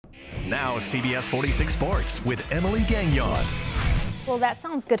Now CBS 46 Sports with Emily Gagnon. Well, that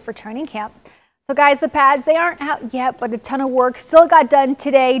sounds good for training camp. So guys, the pads, they aren't out yet, but a ton of work still got done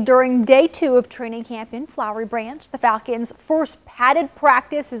today during day 2 of training camp in Flowery Branch. The Falcons' first padded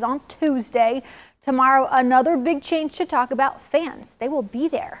practice is on Tuesday. Tomorrow, another big change to talk about: fans. They will be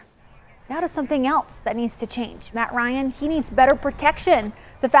there. Now to something else that needs to change. Matt Ryan, he needs better protection.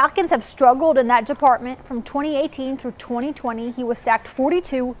 The Falcons have struggled in that department from 2018 through 2020. He was sacked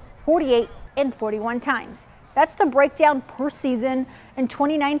 42, 48, and 41 times. That's the breakdown per season. In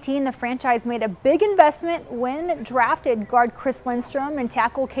 2019, the franchise made a big investment when it drafted guard Chris Lindstrom and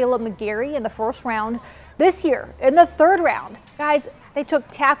tackle Caleb McGarry in the first round. This year, in the third round, guys, they took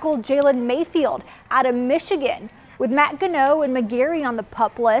tackle Jalen Mayfield out of Michigan. With Matt Gano and McGarry on the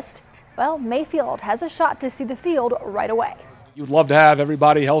PUP list, well, Mayfield has a shot to see the field right away. You'd love to have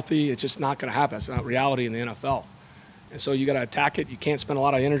everybody healthy. It's just not going to happen. It's not reality in the NFL. And so you got to attack it. You can't spend a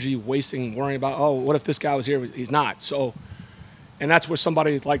lot of energy wasting, worrying about, oh, what if this guy was here? He's not. So, and that's where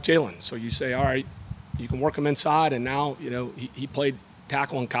somebody like Jalen. So you say, all right, you can work him inside, and now, you know, he played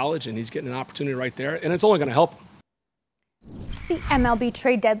tackle in college, and he's getting an opportunity right there, and it's only going to help him. The MLB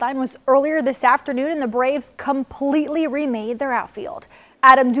trade deadline was earlier this afternoon, and the Braves completely remade their outfield.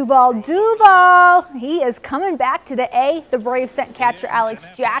 Adam Duvall, he is coming back to the A. The Braves sent catcher Alex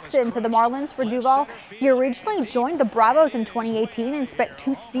Jackson to the Marlins for Duvall. He originally joined the Bravos in 2018 and spent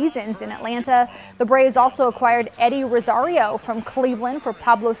 2 seasons in Atlanta. The Braves also acquired Eddie Rosario from Cleveland for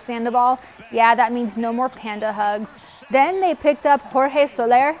Pablo Sandoval. Yeah, that means no more panda hugs. Then they picked up Jorge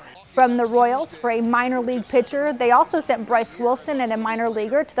Soler from the Royals for a minor league pitcher. They also sent Bryce Wilson and a minor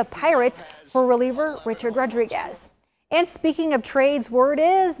leaguer to the Pirates for reliever Richard Rodriguez. And speaking of trades, word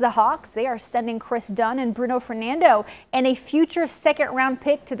is the Hawks, they are sending Chris Dunn and Bruno Fernando and a future second-round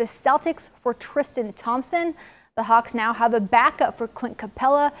pick to the Celtics for Tristan Thompson. The Hawks now have a backup for Clint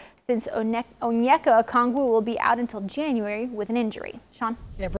Capella since Onyeka Okongwu will be out until January with an injury. Sean?